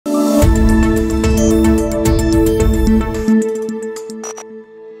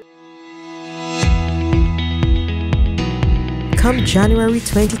Come January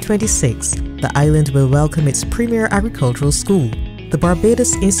 2026, the island will welcome its premier agricultural school, the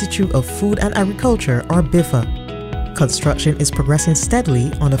Barbados Institute of Food and Agriculture, or BIFFA. Construction is progressing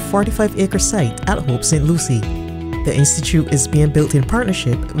steadily on a 45-acre site at Hope St. Lucie. The institute is being built in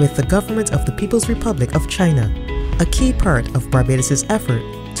partnership with the government of the People's Republic of China, a key part of Barbados' effort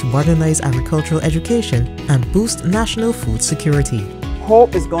to modernize agricultural education and boost national food security.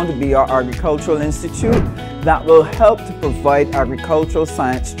 Hope is going to be our agricultural institute that will help to provide agricultural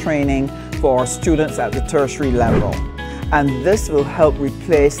science training for our students at the tertiary level. And this will help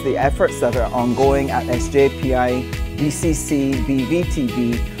replace the efforts that are ongoing at SJPI, BCC,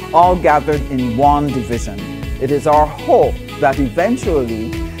 BVTB, all gathered in one division. It is our hope that eventually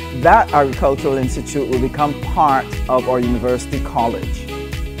that agricultural institute will become part of our university college.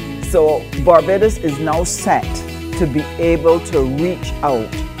 So Barbados is now set to be able to reach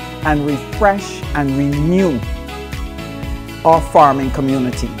out and refresh and renew our farming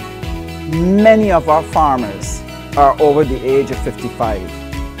community. Many of our farmers are over the age of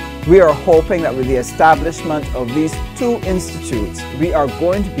 55. We are hoping that with the establishment of these two institutes, we are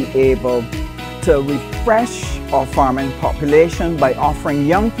going to be able to refresh our farming population by offering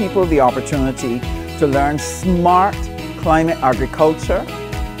young people the opportunity to learn smart climate agriculture,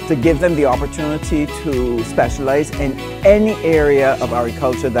 to give them the opportunity to specialize in any area of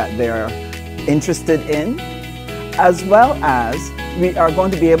agriculture that they're interested in, as well as we are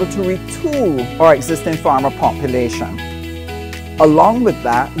going to be able to retool our existing farmer population. Along with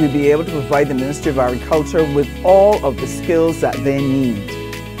that, we'll be able to provide the Ministry of Agriculture with all of the skills that they need.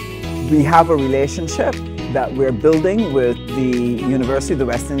 We have a relationship that we're building with the University of the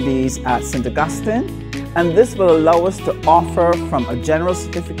West Indies at St. Augustine, and this will allow us to offer from a general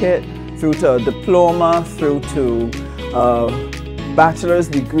certificate through to a diploma, through to a bachelor's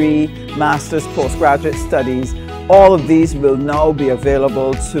degree, master's, postgraduate studies. All of these will now be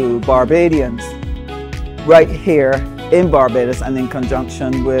available to Barbadians right here in Barbados and in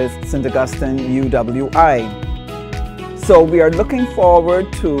conjunction with St. Augustine UWI. So we are looking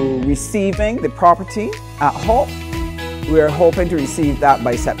forward to receiving the property at Hope. We are hoping to receive that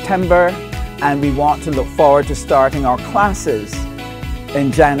by September, and we want to look forward to starting our classes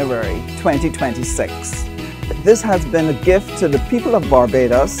in January 2026. This has been a gift to the people of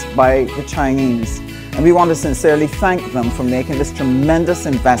Barbados by the Chinese, and we want to sincerely thank them for making this tremendous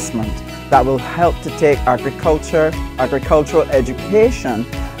investment that will help to take agriculture, agricultural education,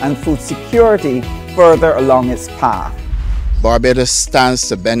 and food security further along its path. Barbados stands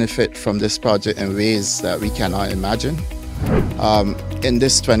to benefit from this project in ways that we cannot imagine. In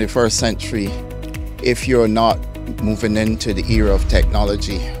this 21st century, if you're not moving into the era of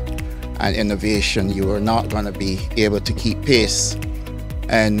technology and innovation, you are not going to be able to keep pace.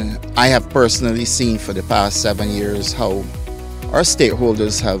 And I have personally seen for the past 7 years how our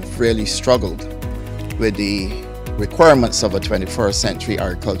stakeholders have really struggled with the requirements of a 21st century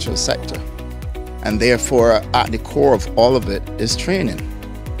agricultural sector. And therefore, at the core of all of it is training.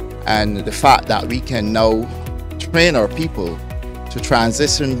 And the fact that we can now train our people to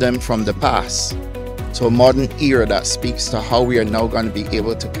transition them from the past to a modern era that speaks to how we are now going to be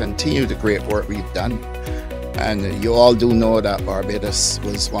able to continue the great work we've done. And you all do know that Barbados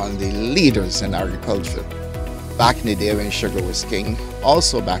was one of the leaders in agriculture back in the day when sugar was king,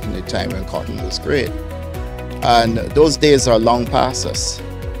 also back in the time when cotton was great. And those days are long past us.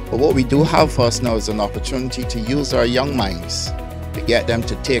 But what we do have for us now is an opportunity to use our young minds to get them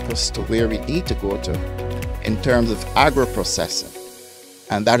to take us to where we need to go to in terms of agro-processing.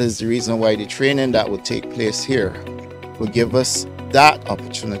 And that is the reason why the training that will take place here will give us that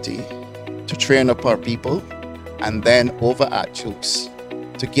opportunity to train up our people and then over at Jukes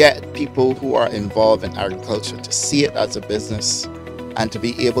to get people who are involved in agriculture to see it as a business and to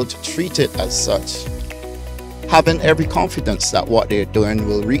be able to treat it as such, having every confidence that what they're doing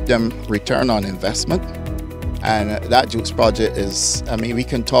will reap them return on investment. And that Jukes project is, I mean, we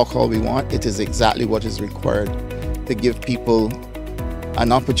can talk all we want. It is exactly what is required to give people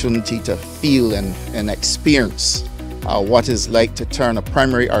an opportunity to feel and experience what it's like to turn a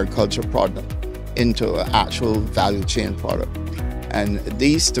primary agriculture product into an actual value chain product. And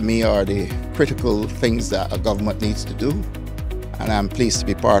these to me are the critical things that a government needs to do. And I'm pleased to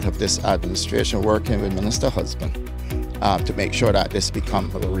be part of this administration working with Minister Husbands to make sure that this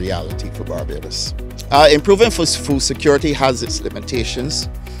becomes a reality for Barbados. Improving food security has its limitations.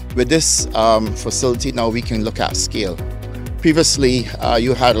 With this facility now we can look at scale. Previously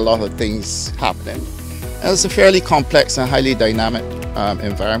you had a lot of things happening. And it's a fairly complex and highly dynamic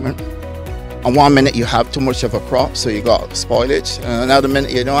environment. And one minute you have too much of a crop, so you got spoilage, and another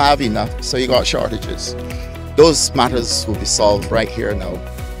minute you don't have enough, so you got shortages. Those matters will be solved right here now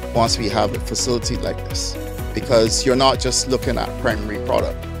once we have a facility like this, because you're not just looking at primary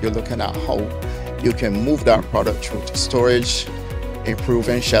product, you're looking at how you can move that product through to storage,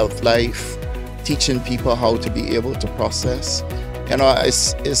 improving shelf life, teaching people how to be able to process. You know,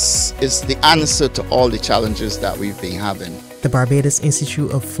 it's the answer to all the challenges that we've been having. The Barbados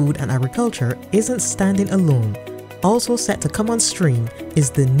Institute of Food and Agriculture isn't standing alone. Also set to come on stream is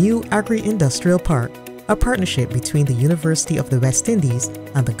the new Agri-Industrial Park, a partnership between the University of the West Indies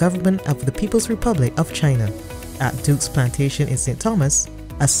and the Government of the People's Republic of China. At Duke's Plantation in St. Thomas,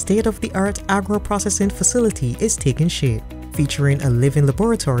 a state-of-the-art agro-processing facility is taking shape, featuring a living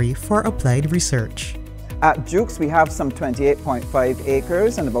laboratory for applied research. At Duke's, we have some 28.5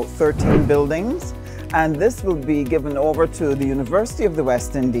 acres and about 13 buildings, and this will be given over to the University of the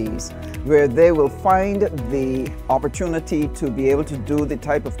West Indies, where they will find the opportunity to be able to do the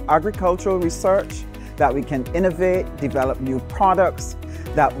type of agricultural research that we can innovate, develop new products,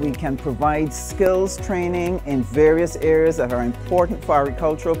 that we can provide skills training in various areas that are important for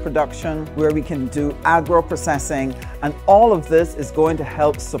agricultural production, where we can do agro-processing, and all of this is going to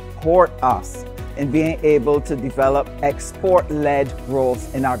help support us in being able to develop export-led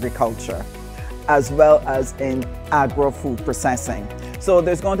growth in agriculture, as well as in agro-food processing. So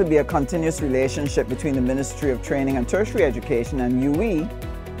there's going to be a continuous relationship between the Ministry of Training and Tertiary Education and UE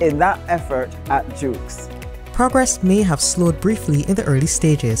in that effort at Duke's. Progress may have slowed briefly in the early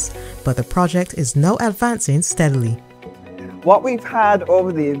stages, but the project is now advancing steadily. What we've had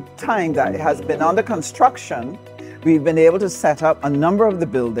over the time that it has been under construction, we've been able to set up a number of the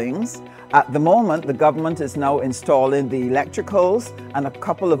buildings. At the moment, the government is now installing the electricals and a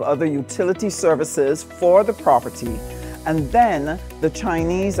couple of other utility services for the property. And then the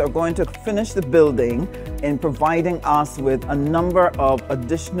Chinese are going to finish the building in providing us with a number of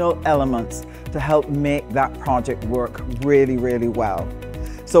additional elements to help make that project work really, really well.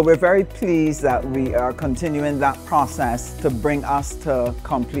 So we're very pleased that we are continuing that process to bring us to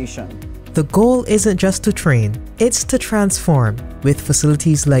completion. The goal isn't just to train, it's to transform. With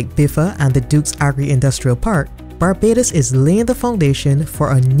facilities like BIFFA and the Duke's Agri-Industrial Park, Barbados is laying the foundation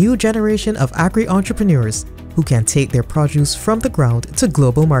for a new generation of agri-entrepreneurs who can take their produce from the ground to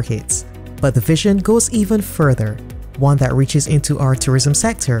global markets. But the vision goes even further, one that reaches into our tourism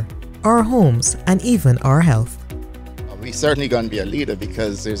sector, our homes, and even our health. We're certainly going to be a leader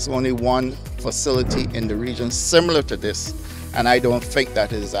because there's only one facility in the region similar to this, and I don't think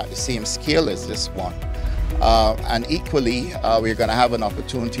that is at the same scale as this one. And equally, we're going to have an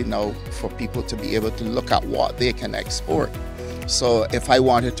opportunity now for people to be able to look at what they can export. So if I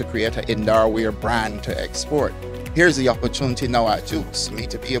wanted to create an Indar Weir brand to export, here's the opportunity now at Duke's for me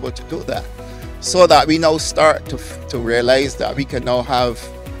to be able to do that. So that we now start to realize that we can now have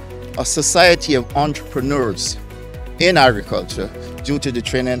a society of entrepreneurs in agriculture due to the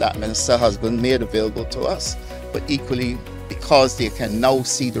training that Minister Husbands made available to us, but equally because they can now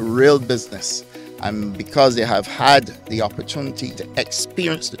see the real business and because they have had the opportunity to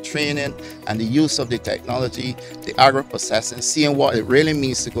experience the training and the use of the technology, the agro-processing, seeing what it really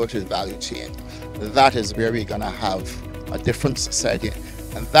means to go to the value chain. That is where we're going to have a different society.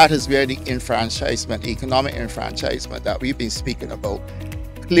 And that is where the enfranchisement, economic enfranchisement that we've been speaking about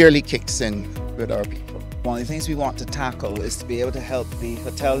clearly kicks in with our people. One of the things we want to tackle is to be able to help the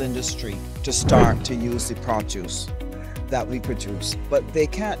hotel industry to start to use the produce that we produce. But they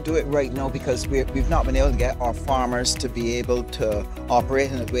can't do it right now because we've not been able to get our farmers to be able to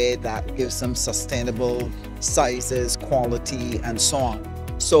operate in a way that gives them sustainable sizes, quality, and so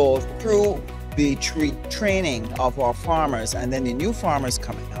on. So through the training of our farmers and then the new farmers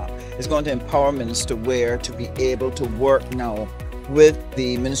coming up is going to empower Minister Weir to be able to work now with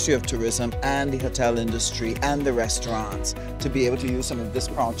the Ministry of Tourism and the hotel industry and the restaurants to be able to use some of this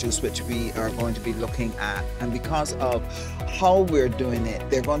produce which we are going to be looking at. And because of how we're doing it,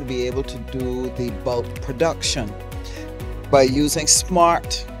 they're going to be able to do the bulk production by using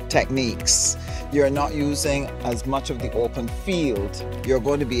smart techniques. You're not using as much of the open field. You're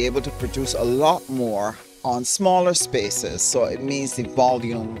going to be able to produce a lot more on smaller spaces, so it means the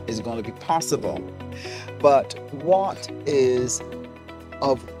volume is going to be possible. But what is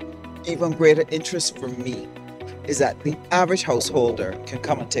of even greater interest for me is that the average householder can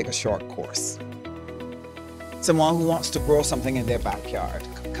come and take a short course. Someone who wants to grow something in their backyard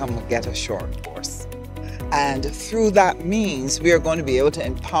can come and get a short course. And through that means, we are going to be able to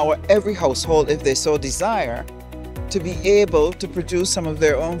empower every household, if they so desire, to be able to produce some of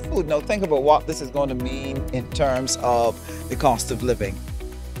their own food. Now think about what this is going to mean in terms of the cost of living.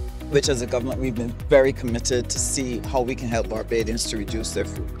 which as a government we've been very committed to see how we can help Barbadians to reduce their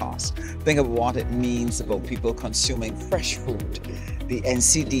food costs. Think of what it means about people consuming fresh food, the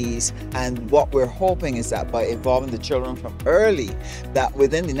NCDs, and what we're hoping is that by involving the children from early, that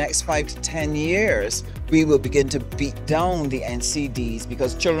within the next 5 to 10 years, we will begin to beat down the NCDs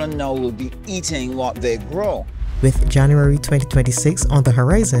because children now will be eating what they grow. With January 2026 on the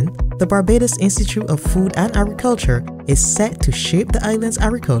horizon, the Barbados Institute of Food and Agriculture is set to shape the island's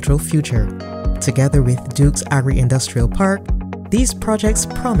agricultural future. Together with Duke's Agri-Industrial Park, these projects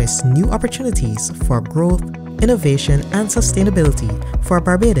promise new opportunities for growth, innovation, and sustainability for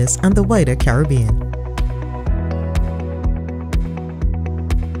Barbados and the wider Caribbean.